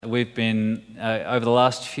We've been, over the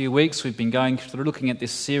last few weeks, we've been going through looking at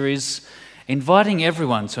this series, inviting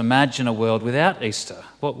everyone to imagine a world without Easter.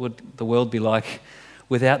 What would the world be like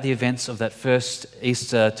without the events of that first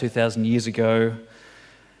Easter 2,000 years ago?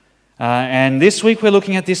 And this week we're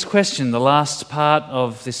looking at this question, the last part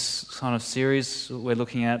of this kind of series. We're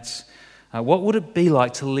looking at what would it be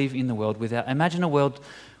like to live in the world imagine a world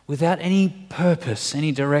without any purpose,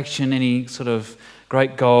 any direction, any sort of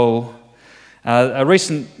great goal. A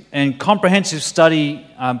recent and comprehensive study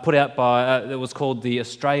put out by, that was called the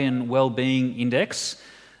Australian Wellbeing Index,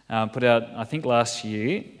 put out, I think, last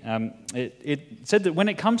year. It said that when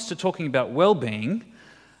it comes to talking about well-being,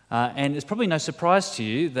 and it's probably no surprise to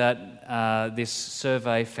you that this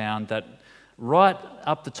survey found that right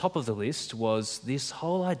up the top of the list was this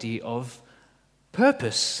whole idea of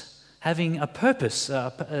purpose, having a purpose,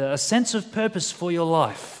 a sense of purpose for your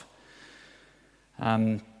life.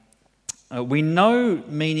 We know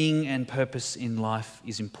meaning and purpose in life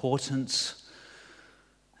is important.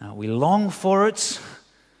 We long for it.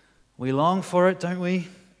 We long for it, don't we?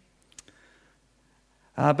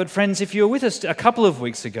 But friends, if you were with us a couple of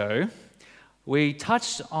weeks ago, we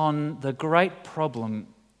touched on the great problem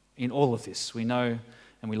in all of this. We know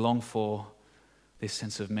and we long for this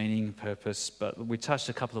sense of meaning and purpose, but we touched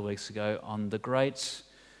a couple of weeks ago on the great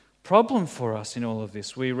problem for us in all of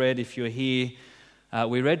this. We read, if you're here,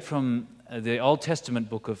 we read from the Old Testament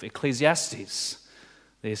book of Ecclesiastes,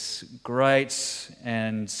 this great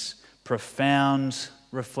and profound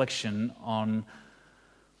reflection on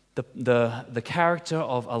the character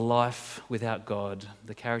of a life without God,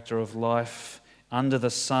 the character of life under the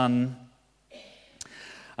sun.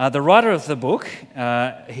 The writer of the book,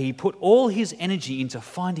 he put all his energy into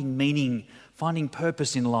finding meaning, finding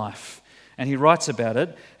purpose in life. And he writes about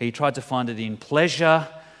it. He tried to find it in pleasure,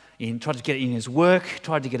 tried to get it in his work,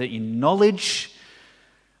 tried to get it in knowledge,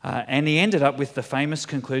 and he ended up with the famous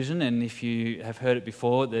conclusion, and if you have heard it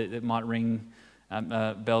before, it might ring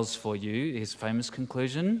bells for you, his famous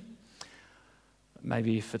conclusion.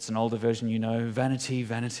 Maybe if it's an older version, you know, vanity,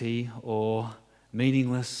 vanity, or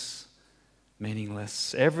meaningless,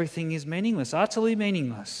 meaningless. Everything is meaningless, utterly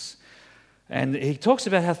meaningless. And he talks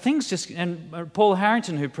about how things just, and Paul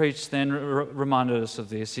Harrington, who preached then, reminded us of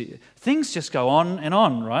this. Things just go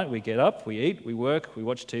on, right? We get up, we eat, we work, we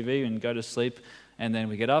watch TV and go to sleep, and then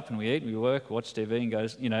we get up and we eat, we work, watch TV and go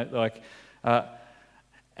to,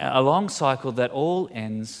 a long cycle that all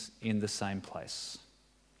ends in the same place.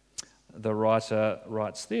 The writer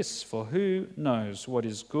writes this: "For who knows what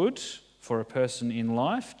is good for a person in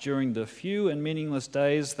life during the few and meaningless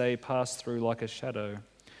days they pass through like a shadow?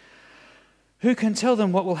 Who can tell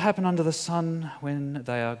them what will happen under the sun when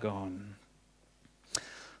they are gone?"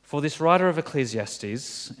 For this writer of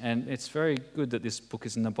Ecclesiastes, and it's very good that this book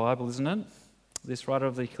is in the Bible, isn't it? This writer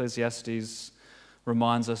of the Ecclesiastes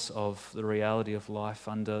reminds us of the reality of life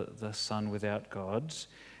under the sun without God,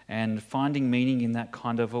 and finding meaning in that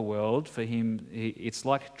kind of a world, for him, it's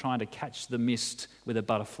like trying to catch the mist with a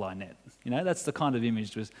butterfly net. You know, that's the kind of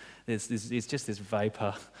image. It's just this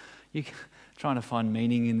vapor. You're trying to find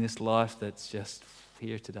meaning in this life that's just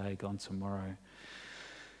here today, gone tomorrow.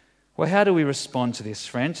 Well, how do we respond to this,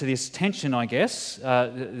 friend? To this tension, I guess.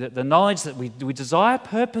 The knowledge that we desire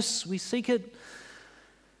purpose, we seek it,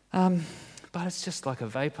 but it's just like a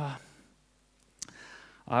vapor.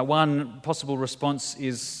 One possible response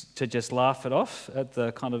is to just laugh it off at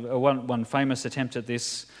the kind of one famous attempt at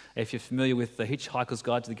this. If you're familiar with the Hitchhiker's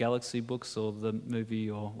Guide to the Galaxy books or the movie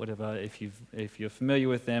or whatever, if you're familiar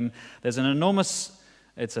with them, there's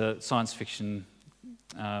it's a science fiction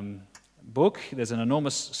book. There's an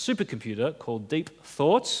enormous supercomputer called Deep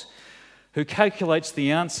Thought who calculates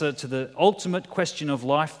the answer to the ultimate question of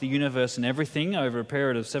life, the universe, and everything over a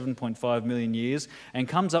period of 7.5 million years and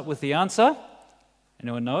comes up with the answer.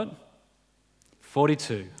 Anyone know it?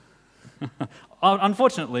 42.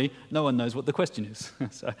 Unfortunately, no one knows what the question is.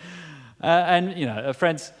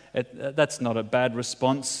 Friends, that's not a bad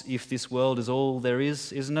response if this world is all there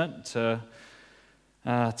is, isn't it? To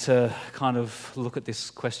kind of look at this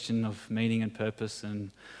question of meaning and purpose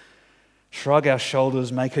and shrug our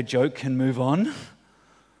shoulders, make a joke, and move on.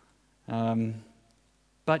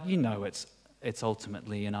 But it's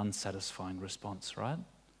ultimately an unsatisfying response, right?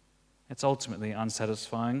 It's ultimately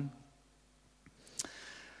unsatisfying.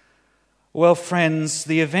 Well, friends,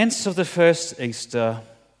 the events of the first Easter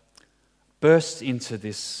burst into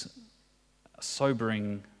this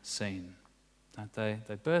sobering scene, don't they?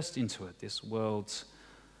 They burst into it, this world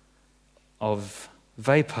of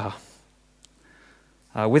vapor.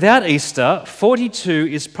 Without Easter, 42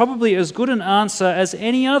 is probably as good an answer as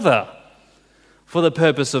any other for the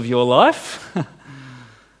purpose of your life.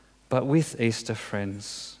 But with Easter,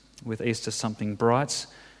 friends, with Easter, something bright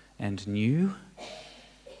and new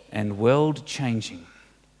and world-changing,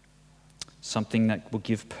 something that will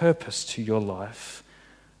give purpose to your life,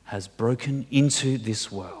 has broken into this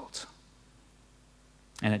world.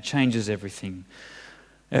 And it changes everything.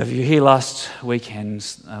 If you were here last weekend,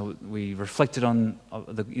 we reflected on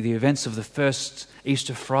the events of the first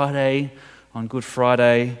Easter Friday, on Good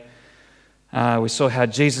Friday. We saw how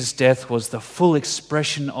Jesus' death was the full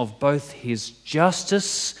expression of both his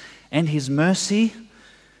justice and his mercy.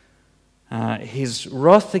 His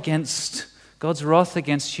wrath against, God's wrath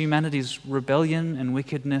against humanity's rebellion and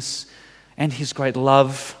wickedness, and his great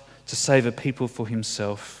love to save a people for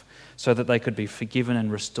himself so that they could be forgiven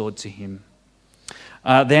and restored to him.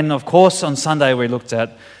 Then, of course, on Sunday we looked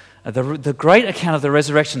at the great account of the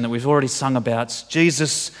resurrection that we've already sung about.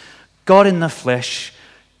 Jesus, God in the flesh,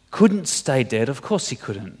 couldn't stay dead. Of course he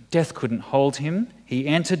couldn't. Death couldn't hold him. He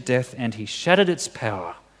entered death and he shattered its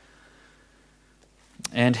power.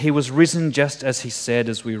 And he was risen just as he said,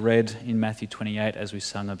 as we read in Matthew 28, as we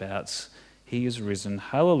sung about. He is risen.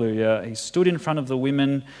 Hallelujah. He stood in front of the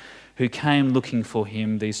women who came looking for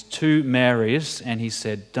him, these two Marys, and he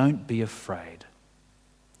said, "Don't be afraid.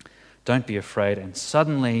 Don't be afraid." And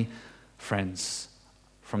suddenly, friends,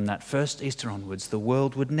 from that first Easter onwards, the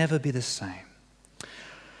world would never be the same.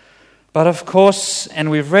 But of course,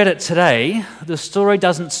 and we've read it today, the story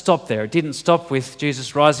doesn't stop there. It didn't stop with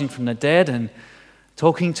Jesus rising from the dead and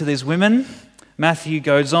talking to these women. Matthew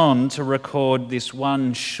goes on to record this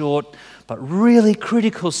one short but really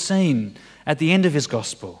critical scene at the end of his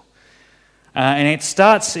gospel. And it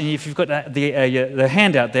starts, and if you've got the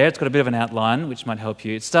handout there, it's got a bit of an outline which might help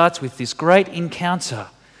you. It starts with this great encounter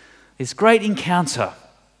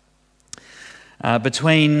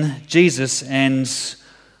between Jesus and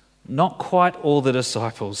not quite all the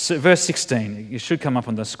disciples. So verse 16, it should come up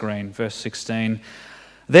on the screen, verse 16.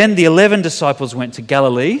 Then the 11 disciples went to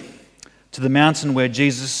Galilee, to the mountain where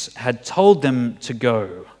Jesus had told them to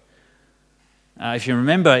go. If you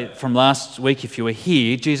remember from last week, if you were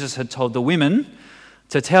here, Jesus had told the women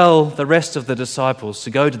to tell the rest of the disciples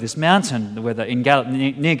to go to this mountain,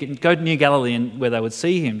 go near Galilee, and where they would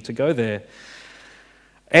see him, to go there.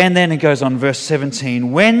 And then it goes on, verse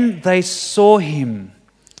 17. When they saw him,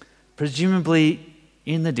 presumably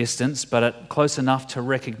in the distance, but close enough to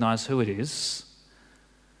recognize who it is,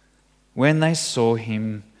 when they saw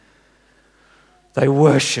him, they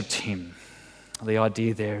worshipped him. The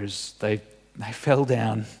idea there is they fell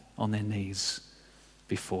down on their knees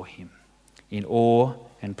before him in awe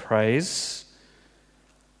and praise,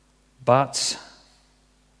 but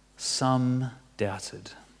some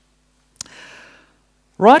doubted.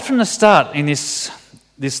 Right from the start in this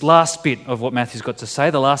last bit of what Matthew's got to say,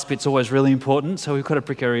 the last bit's always really important, so we've got to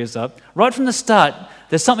prick our ears up. Right from the start,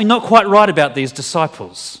 there's something not quite right about these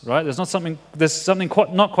disciples, right? There's something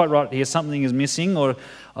not quite right here. Something is missing, or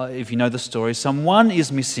if you know the story, someone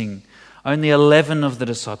is missing. Only 11 of the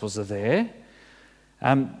disciples are there.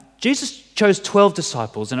 Jesus chose 12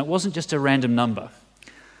 disciples, and it wasn't just a random number.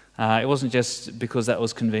 It wasn't just because that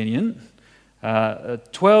was convenient. The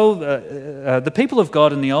people of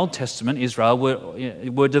God in the Old Testament, Israel,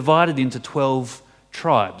 were divided into 12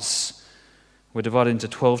 tribes.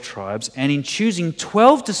 And in choosing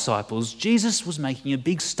 12 disciples, Jesus was making a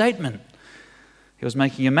big statement. He was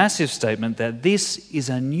making a massive statement that this is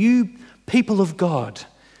a new people of God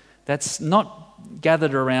that's not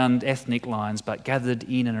gathered around ethnic lines, but gathered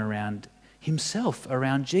in and around himself,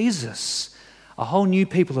 around Jesus. A whole new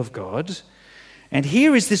people of God. And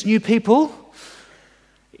here is this new people,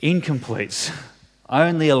 incomplete.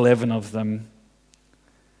 Only 11 of them.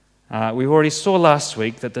 We already saw last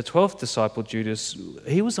week that the 12th disciple, Judas,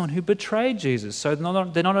 he was the one who betrayed Jesus. So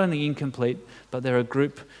they're not only incomplete, but they're a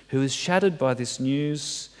group who is shattered by this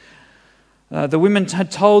news. The women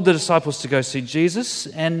had told the disciples to go see Jesus,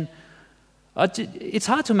 and it's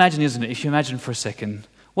hard to imagine, isn't it, if you imagine for a second,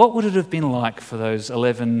 what would it have been like for those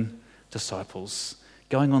 11 disciples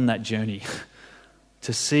going on that journey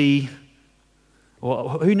to see,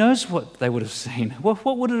 well, who knows what they would have seen? What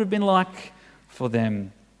would it have been like for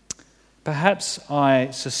them? Perhaps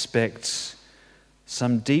I suspect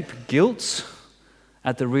some deep guilt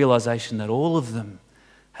at the realization that all of them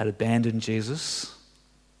had abandoned Jesus.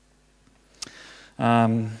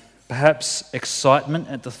 Perhaps excitement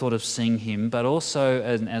at the thought of seeing him, but also,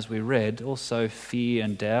 as we read, also fear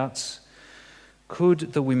and doubt.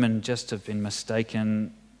 Could the women just have been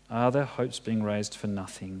mistaken? Are their hopes being raised for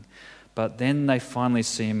nothing? But then they finally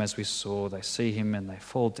see him, as we saw. They see him and they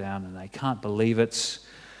fall down and they can't believe it.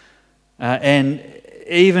 And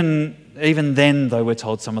even then, though, we're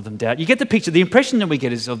told some of them doubt. You get the picture. The impression that we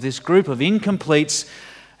get is of this group of incompletes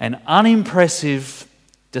and unimpressive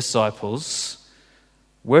disciples,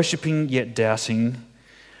 worshipping yet doubting.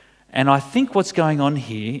 And I think what's going on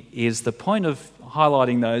here is the point of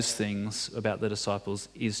highlighting those things about the disciples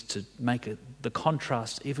is to make the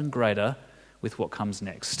contrast even greater with what comes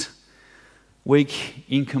next. Weak,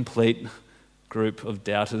 incomplete group of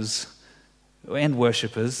doubters and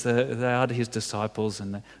worshippers. They are his disciples,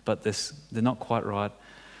 but they're not quite right.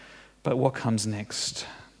 But what comes next?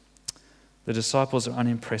 The disciples are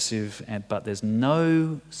unimpressive, but there's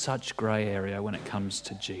no such grey area when it comes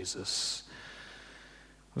to Jesus.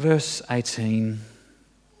 Verse 18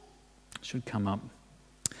 should come up.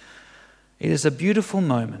 It is a beautiful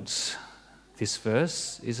moment, this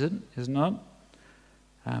verse, is it? Is it not?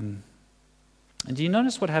 And do you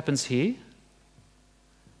notice what happens here?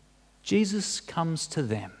 Jesus comes to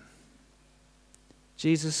them.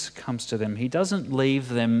 Jesus comes to them. He doesn't leave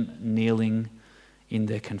them kneeling in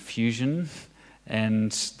their confusion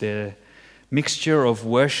and their mixture of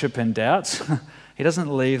worship and doubt. He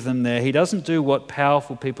doesn't leave them there. He doesn't do what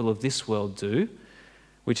powerful people of this world do,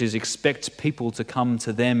 which is expect people to come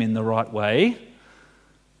to them in the right way.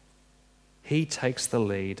 He takes the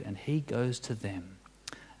lead and he goes to them.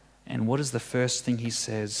 And what is the first thing he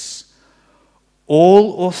says?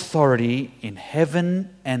 All authority in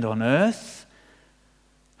heaven and on earth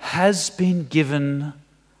has been given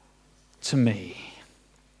to me.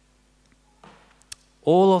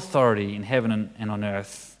 All authority in heaven and on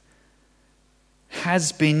earth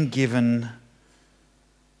has been given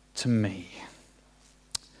to me.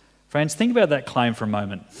 Friends, think about that claim for a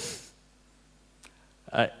moment.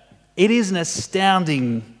 It is an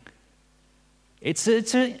astounding, it's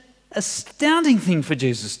an astounding thing for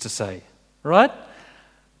Jesus to say, right?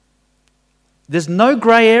 There's no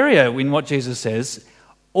grey area in what Jesus says.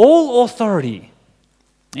 All authority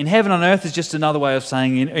in heaven and earth is just another way of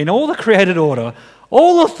saying in all the created order,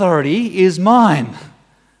 all authority is mine.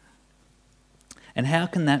 And how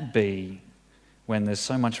can that be when there's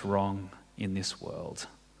so much wrong in this world?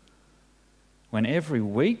 When every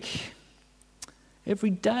week, every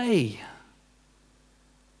day,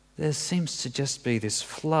 there seems to just be this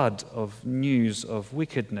flood of news of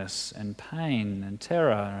wickedness and pain and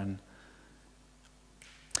terror. And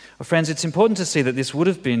well, friends, it's important to see that this would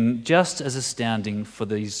have been just as astounding for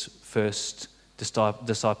these first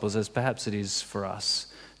disciples as perhaps it is for us,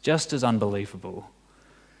 just as unbelievable.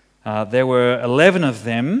 There were 11 of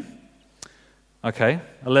them,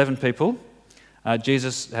 11 people.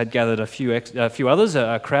 Jesus had gathered a few others,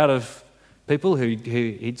 a crowd of people who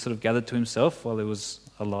he'd sort of gathered to himself while he was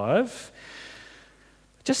alive.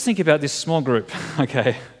 Just think about this small group,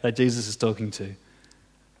 that Jesus is talking to.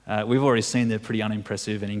 We've already seen they're pretty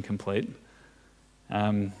unimpressive and incomplete.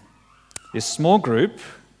 This small group,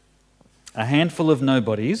 a handful of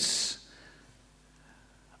nobodies,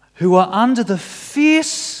 who are under the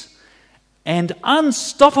fierce and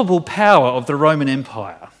unstoppable power of the Roman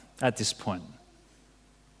Empire at this point.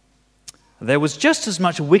 There was just as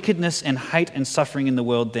much wickedness and hate and suffering in the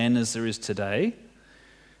world then as there is today.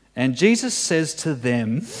 And Jesus says to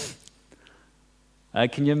them,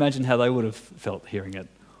 can you imagine how they would have felt hearing it?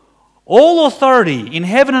 All authority in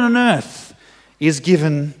heaven and on earth is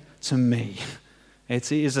given to me.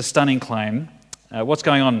 It is a stunning claim. What's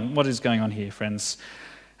going on? What is going on here, friends?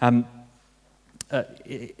 In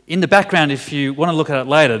the background, if you want to look at it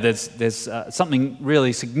later, there's something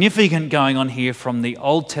really significant going on here from the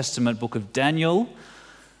Old Testament book of Daniel.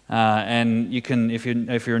 And you can, if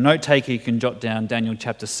you're a note taker, you can jot down Daniel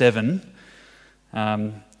chapter 7,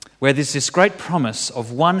 where there's this great promise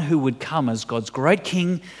of one who would come as God's great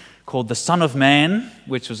king, called the Son of Man,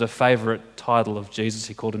 which was a favourite title of Jesus.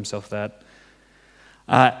 He called himself that.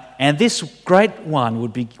 And this great one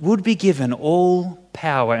would be given all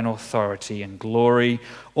power and authority and glory.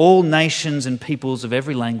 All nations and peoples of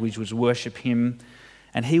every language would worship him,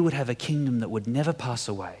 and he would have a kingdom that would never pass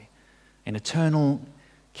away, an eternal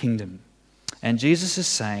kingdom. And Jesus is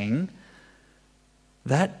saying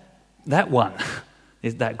that one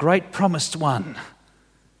is that great promised one.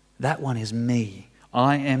 That one is me.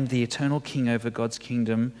 I am the eternal king over God's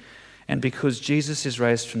kingdom. And because Jesus is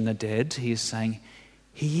raised from the dead, he is saying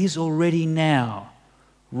he is already now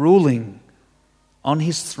ruling on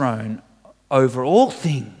his throne over all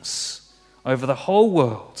things, over the whole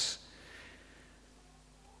world.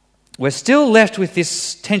 We're still left with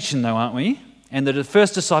this tension though, aren't we? And the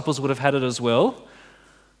first disciples would have had it as well,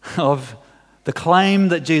 of the claim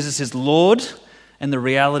that Jesus is Lord and the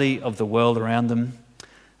reality of the world around them.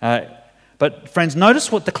 But friends,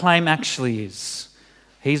 notice what the claim actually is.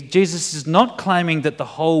 Jesus is not claiming that the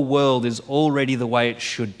whole world is already the way it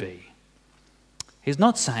should be. He's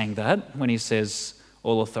not saying that when he says,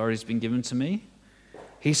 all authority has been given to me.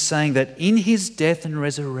 He's saying that in his death and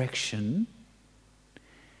resurrection,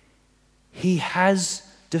 he has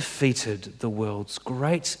defeated the world's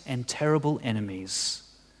great and terrible enemies,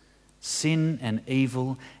 sin and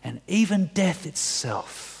evil and even death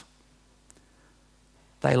itself.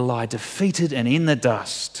 They lie defeated and in the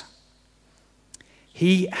dust.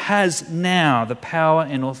 He has now the power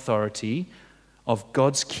and authority of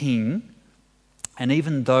God's King, and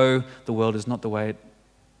even though the world is not the way it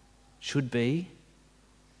should be,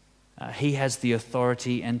 he has the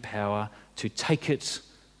authority and power to take it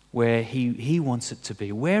where he wants it to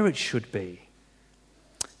be, where it should be,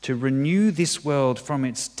 to renew this world from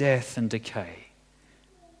its death and decay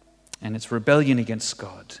and its rebellion against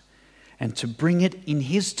God, and to bring it in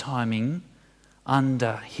his timing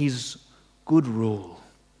under his good rule,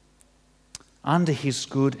 under his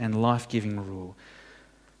good and life-giving rule.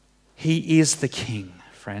 He is the King,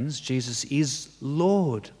 friends. Jesus is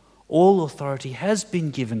Lord. All authority has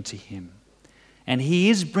been given to him, and he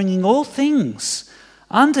is bringing all things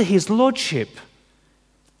under his lordship.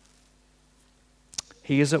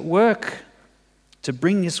 He is at work to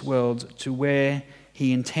bring this world to where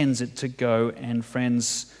he intends it to go. And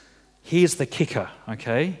friends, here's the kicker,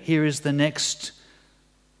 okay? Here is the next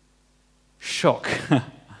shock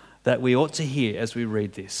that we ought to hear as we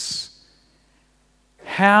read this.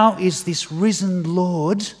 How is this risen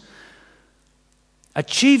Lord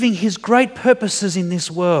achieving his great purposes in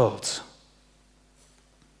this world?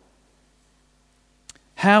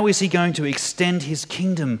 How is he going to extend his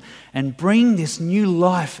kingdom and bring this new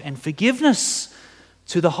life and forgiveness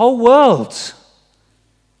to the whole world?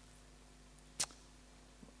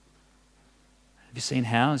 Have you seen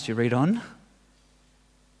how as you read on?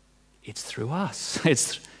 It's through us.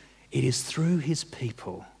 It is through his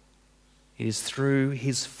people. It is through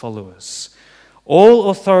his followers. All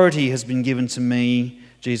authority has been given to me,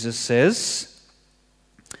 Jesus says.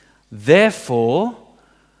 Therefore,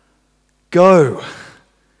 go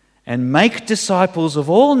and make disciples of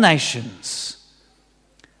all nations,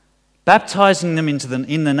 baptizing them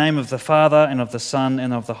in the name of the Father and of the Son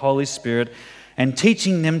and of the Holy Spirit, and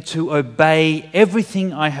teaching them to obey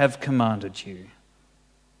everything I have commanded you.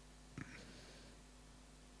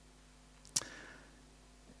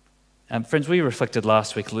 Friends, we reflected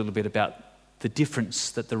last week a little bit about the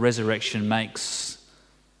difference that the resurrection makes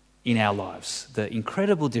in our lives, the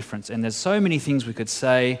incredible difference. And there's so many things we could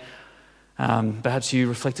say. Perhaps you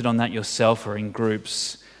reflected on that yourself or in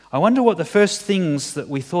groups. I wonder what the first things that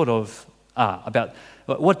we thought of are about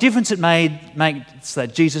what difference it makes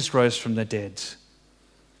that Jesus rose from the dead.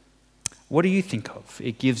 What do you think of?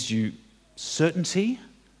 It gives you certainty,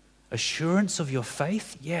 assurance of your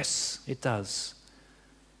faith. Yes, it does.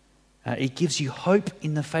 It gives you hope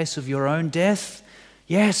in the face of your own death.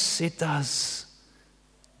 Yes, it does.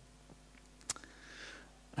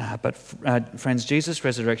 But friends, Jesus'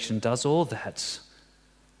 resurrection does all that.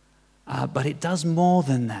 But it does more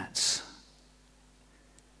than that.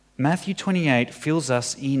 Matthew 28 fills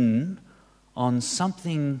us in on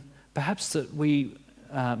something perhaps that we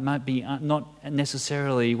might be not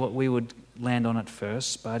necessarily what we would land on at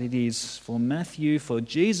first, but it is for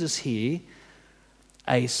Jesus here,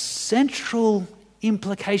 a central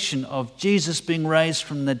implication of Jesus being raised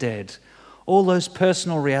from the dead. All those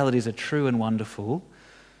personal realities are true and wonderful.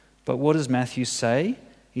 But what does Matthew say?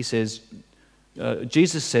 He says,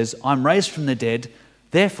 Jesus says, I'm raised from the dead,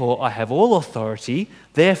 therefore I have all authority,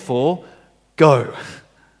 therefore go.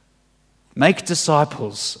 Make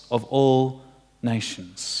disciples of all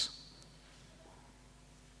nations.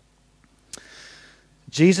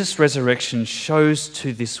 Jesus' resurrection shows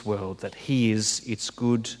to this world that he is its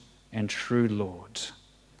good and true Lord.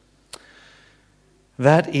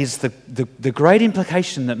 That is the great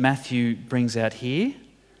implication that Matthew brings out here,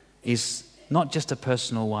 is not just a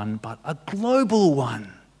personal one, but a global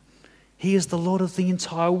one. He is the Lord of the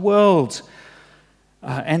entire world.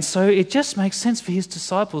 And so it just makes sense for his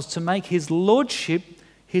disciples to make his lordship,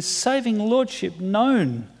 his saving lordship,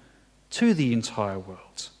 known to the entire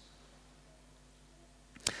world.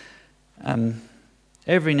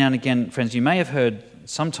 Every now and again, friends, you may have heard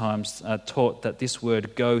sometimes taught that this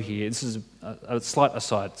word go here, this is a slight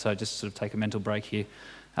aside, so just sort of take a mental break here.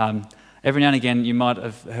 Every now and again, you might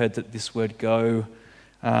have heard that this word go,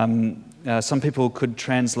 some people could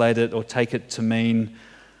translate it or take it to mean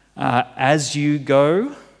as you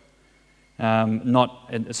go,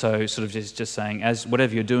 not so sort of just saying as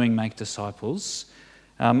whatever you're doing, make disciples.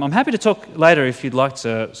 I'm happy to talk later if you'd like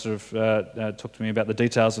to sort of talk to me about the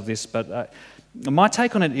details of this, but My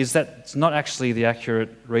take on it is that it's not actually the accurate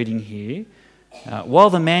reading here. While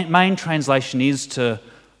the main translation is to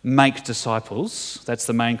make disciples, that's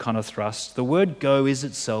the main kind of thrust, the word go is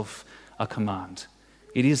itself a command.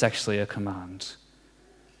 It is actually a command.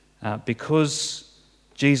 Because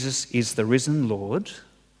Jesus is the risen Lord,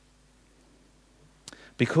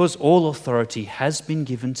 because all authority has been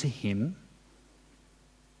given to him,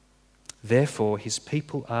 therefore his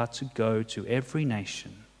people are to go to every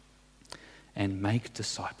nation and make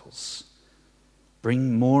disciples.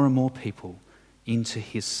 Bring more and more people into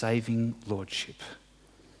his saving lordship.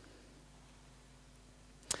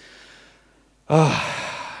 Do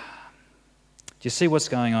you see what's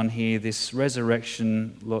going on here? This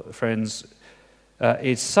resurrection, friends,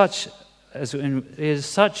 is such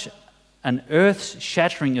an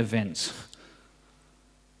earth-shattering event,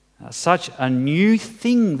 such a new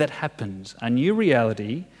thing that happened, a new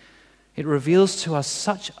reality. It reveals to us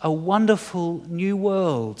such a wonderful new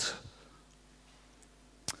world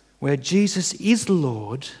where Jesus is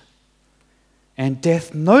Lord and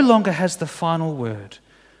death no longer has the final word,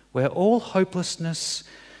 where all the hopelessness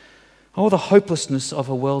of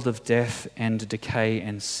a world of death and decay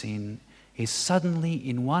and sin is suddenly,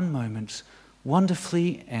 in one moment,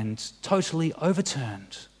 wonderfully and totally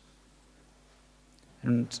overturned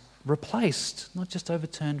and replaced, not just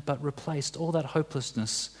overturned, but replaced, all that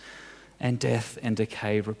hopelessness and death and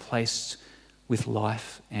decay replaced with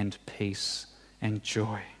life and peace and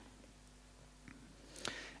joy.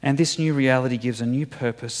 And this new reality gives a new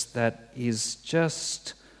purpose that is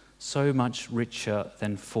just so much richer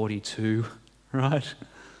than 42, right?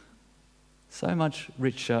 So much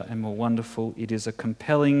richer and more wonderful. It is a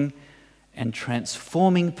compelling and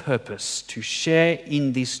transforming purpose to share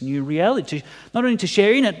in this new reality. Not only to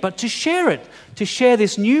share in it, but to share it, to share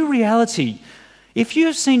this new reality. If you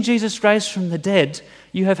have seen Jesus raised from the dead,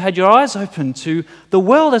 you have had your eyes open to the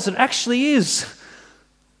world as it actually is.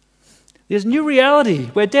 There's new reality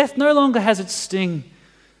where death no longer has its sting.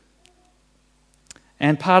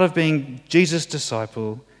 And part of being Jesus'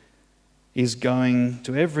 disciple is going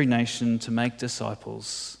to every nation to make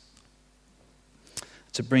disciples,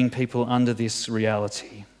 to bring people under this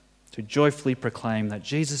reality, to joyfully proclaim that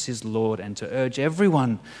Jesus is Lord and to urge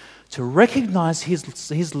everyone to recognize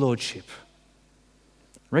his lordship.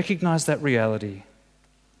 Recognize that reality.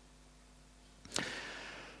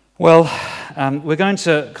 Well, we're going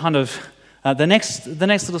to kind of the next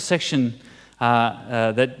little section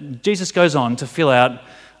that Jesus goes on to fill out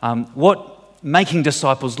what making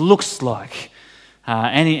disciples looks like,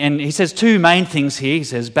 and he says two main things here. He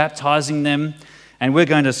says baptizing them, and we're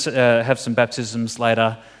going to have some baptisms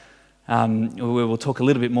later. We will talk a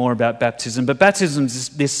little bit more about baptism, but baptism is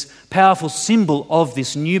this powerful symbol of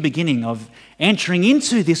this new beginning, of entering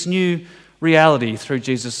into this new reality through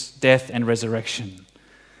Jesus' death and resurrection.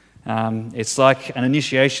 It's like an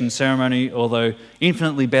initiation ceremony, although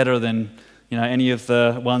infinitely better than any of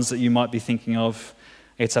the ones that you might be thinking of.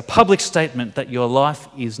 It's a public statement that your life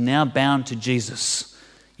is now bound to Jesus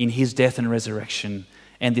in his death and resurrection,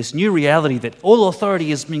 and this new reality that all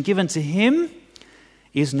authority has been given to him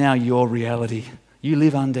is now your reality. You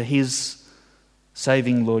live under his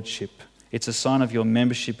saving lordship. It's a sign of your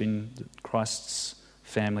membership in Christ's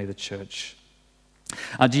family, the church.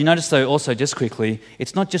 Do you notice, though, also just quickly,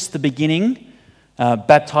 it's not just the beginning,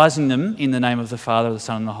 baptizing them in the name of the Father, the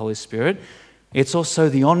Son, and the Holy Spirit. It's also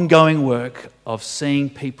the ongoing work of seeing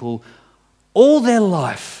people all their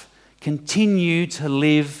life continue to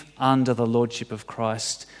live under the lordship of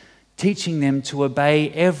Christ, teaching them to obey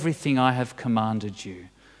everything I have commanded you.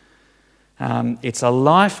 It's a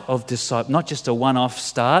life of disciple, not just a one-off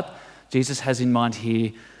start. Jesus has in mind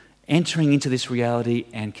here entering into this reality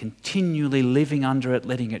and continually living under it,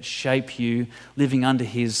 letting it shape you, living under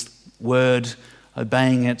his word,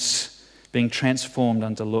 obeying it, being transformed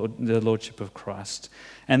under the lordship of Christ.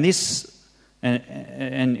 And this,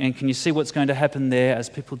 and can you see what's going to happen there as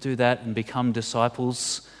people do that and become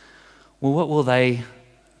disciples? Well, what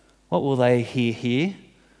will they hear here?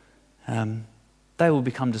 They will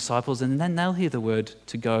become disciples, and then they'll hear the word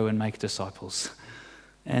to go and make disciples.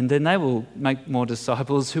 And then they will make more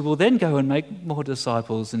disciples who will then go and make more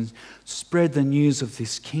disciples and spread the news of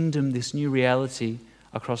this kingdom, this new reality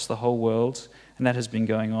across the whole world. And that has been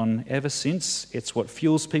going on ever since. It's what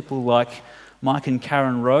fuels people like Mike and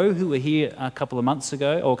Karen Rowe, who were here a couple of months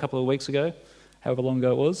ago, or a couple of weeks ago, however long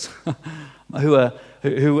ago it was,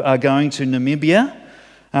 who are going to Namibia.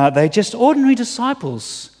 They're just ordinary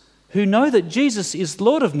disciples who know that Jesus is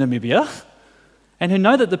Lord of Namibia and who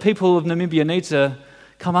know that the people of Namibia need to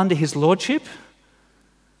come under his lordship.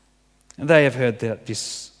 And they have heard that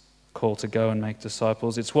this call to go and make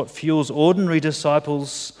disciples. It's what fuels ordinary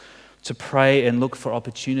disciples to pray and look for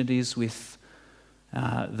opportunities with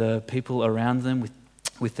the people around them,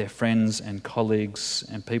 with their friends and colleagues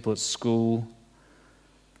and people at school.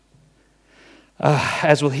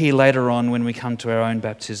 As we'll hear later on when we come to our own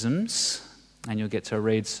baptisms, and you'll get to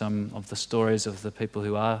read some of the stories of the people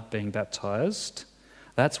who are being baptized,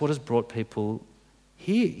 that's what has brought people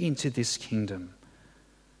here into this kingdom.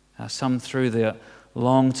 Some through the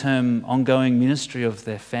long-term ongoing ministry of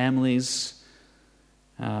their families.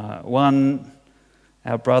 One,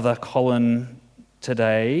 our brother Colin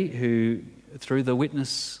today, who through the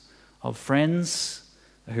witness of friends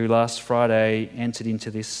who last Friday entered into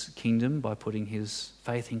this kingdom by putting his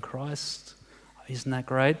faith in Christ. Isn't that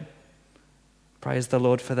great? Praise the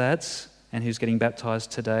Lord for that. And who's getting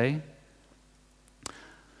baptized today.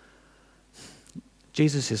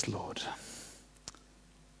 Jesus is Lord.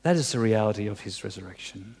 That is the reality of his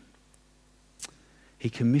resurrection. He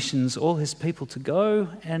commissions all his people to go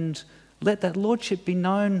and let that lordship be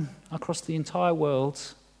known across the entire world.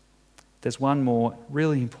 There's one more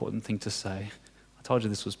really important thing to say. I told you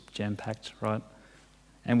this was jam-packed, right?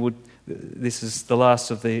 And this is the last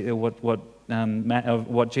of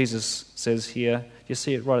what Jesus says here. You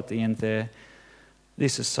see it right at the end there.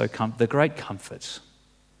 This is the great comfort.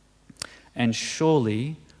 And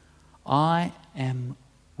surely I am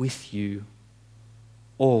with you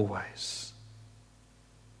always,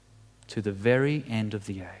 to the very end of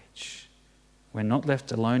the age. We're not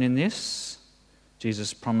left alone in this.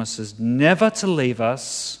 Jesus promises never to leave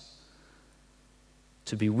us,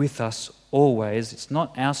 to be with us always. It's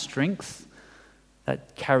not our strength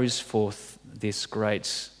that carries forth this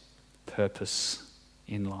great purpose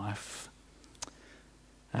in life.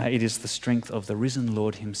 It is the strength of the risen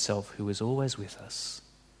Lord himself who is always with us.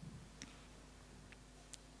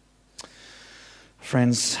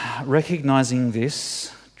 Friends, recognizing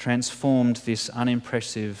this transformed this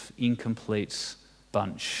unimpressive, incomplete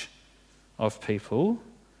bunch of people.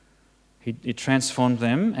 It transformed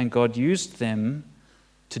them, and God used them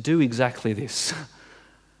to do exactly this,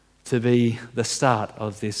 to be the start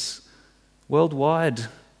of this worldwide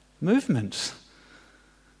movement.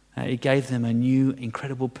 It gave them a new,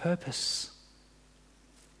 incredible purpose.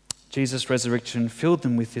 Jesus' resurrection filled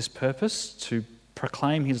them with this purpose to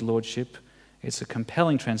proclaim his lordship. It's a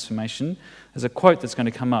compelling transformation. There's a quote that's going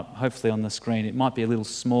to come up, hopefully on the screen. It might be a little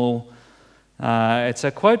small. It's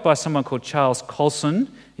a quote by someone called Charles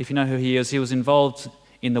Colson. If you know who he is, he was involved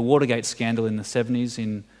in the Watergate scandal in the 70s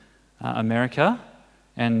in America,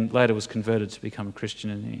 and later was converted to become a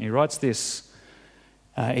Christian. And he writes this.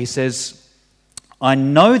 He says, "I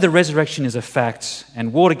know the resurrection is a fact,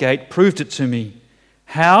 and Watergate proved it to me.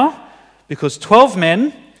 How? Because 12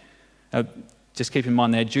 men, just keep in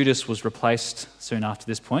mind there, Judas was replaced soon after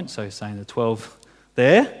this point, so he's saying the 12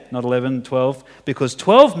 there, not 11, 12, because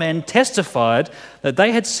 12 men testified that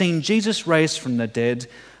they had seen Jesus raised from the dead,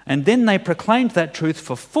 and then they proclaimed that truth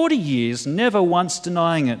for 40 years, never once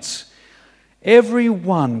denying it. Every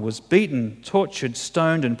one was beaten, tortured,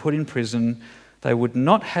 stoned, and put in prison. They would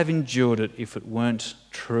not have endured it if it weren't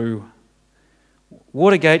true.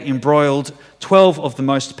 Watergate embroiled 12 of the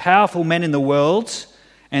most powerful men in the world,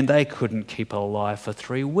 and they couldn't keep alive for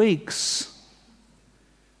 3 weeks.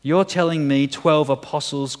 You're telling me 12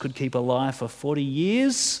 apostles could keep alive for 40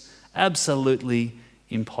 years? Absolutely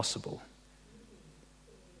impossible."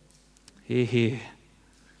 Hear, hear.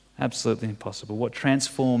 Absolutely impossible. What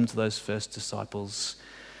transformed those first disciples,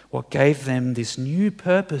 what gave them this new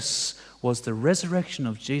purpose, was the resurrection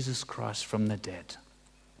of Jesus Christ from the dead.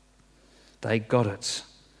 They got it.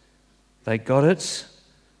 They got it.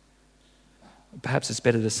 Perhaps it's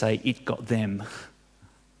better to say it got them.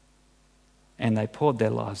 And they poured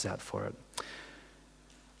their lives out for it.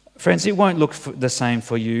 Friends, it won't look the same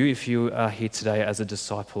for you if you are here today as a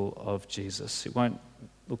disciple of Jesus. It won't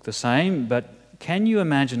look the same, but can you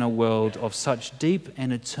imagine a world of such deep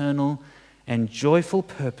and eternal and joyful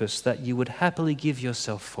purpose that you would happily give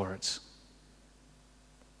yourself for it?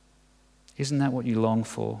 Isn't that what you long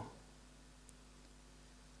for?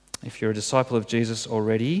 If you're a disciple of Jesus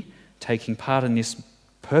already, taking part in this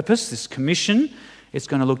purpose, this commission, it's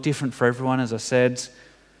going to look different for everyone, as I said,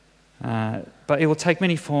 but it will take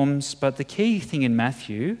many forms. But the key thing in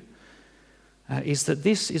Matthew is that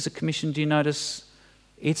this is a commission. Do you notice?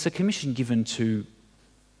 It's a commission given to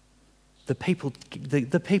the people,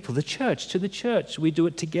 the church, to the church. We do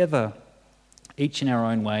it together, each in our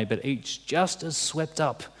own way, but each just as swept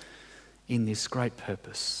up in this great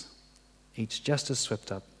purpose. Each just as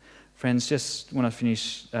swept up. Friends, just want to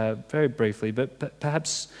finish very briefly, but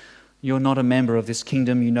perhaps you're not a member of this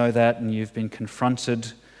kingdom, you know that, and you've been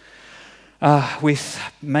confronted with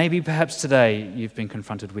maybe perhaps today you've been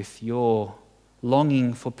confronted with your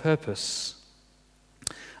longing for purpose,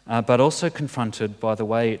 but also confronted by the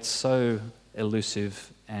way it's so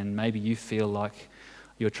elusive, and maybe you feel like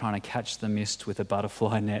you're trying to catch the mist with a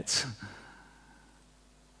butterfly net.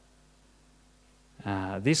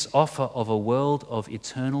 This offer of a world of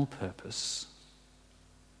eternal purpose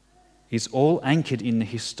is all anchored in the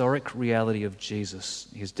historic reality of Jesus,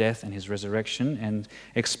 his death and his resurrection, and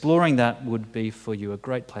exploring that would be for you a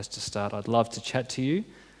great place to start. I'd love to chat to you.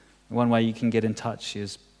 One way you can get in touch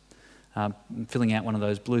is filling out one of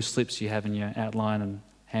those blue slips you have in your outline and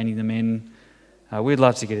handing them in. We'd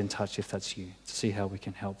love to get in touch if that's you, to see how we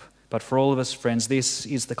can help. But for all of us, friends, this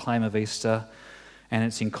is the claim of Easter, and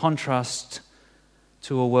it's in contrast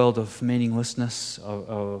to a world of meaninglessness,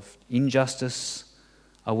 of injustice,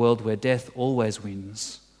 a world where death always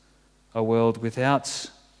wins, a world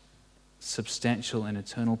without substantial and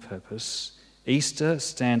eternal purpose. Easter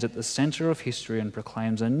stands at the center of history and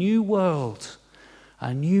proclaims a new world,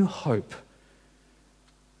 a new hope,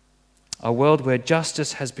 a world where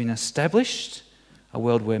justice has been established, a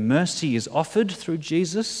world where mercy is offered through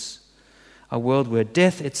Jesus, a world where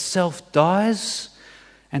death itself dies,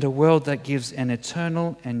 and a world that gives an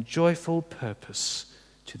eternal and joyful purpose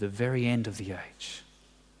to the very end of the age.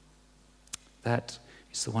 That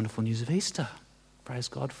is the wonderful news of Easter. Praise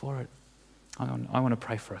God for it. I want to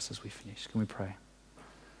pray for us as we finish. Can we pray?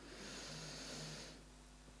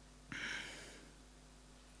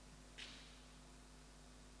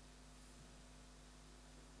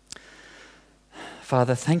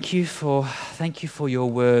 Father, thank you for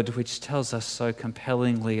your word, which tells us so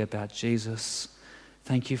compellingly about Jesus.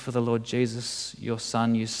 Thank you for the Lord Jesus, your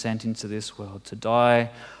Son you sent into this world to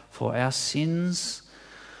die for our sins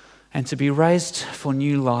and to be raised for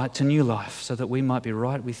new life, so that we might be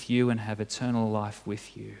right with you and have eternal life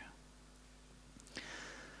with you.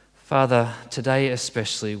 Father, today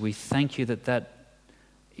especially, we thank you that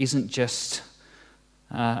isn't just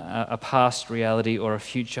a past reality or a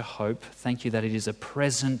future hope. Thank you that it is a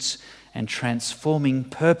present and transforming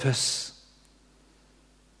purpose.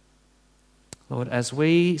 Lord, as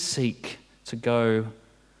we seek to go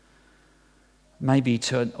maybe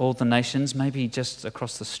to all the nations, maybe just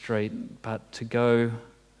across the street, but to go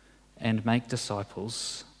and make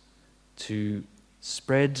disciples, to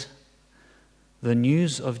spread the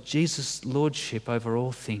news of Jesus' lordship over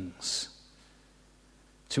all things,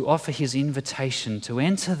 to offer his invitation to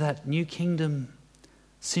enter that new kingdom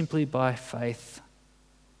simply by faith.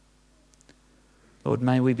 Lord,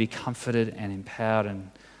 may we be comforted and empowered and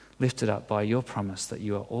lifted up by your promise that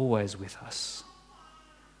you are always with us.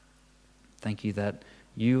 Thank you that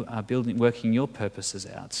you are working your purposes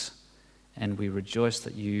out, and we rejoice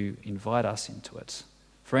that you invite us into it.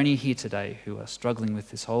 For any here today who are struggling with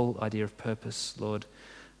this whole idea of purpose, Lord,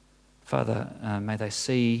 Father, may they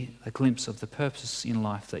see a glimpse of the purpose in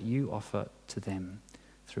life that you offer to them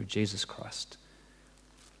through Jesus Christ.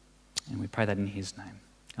 And we pray that in his name.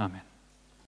 Amen.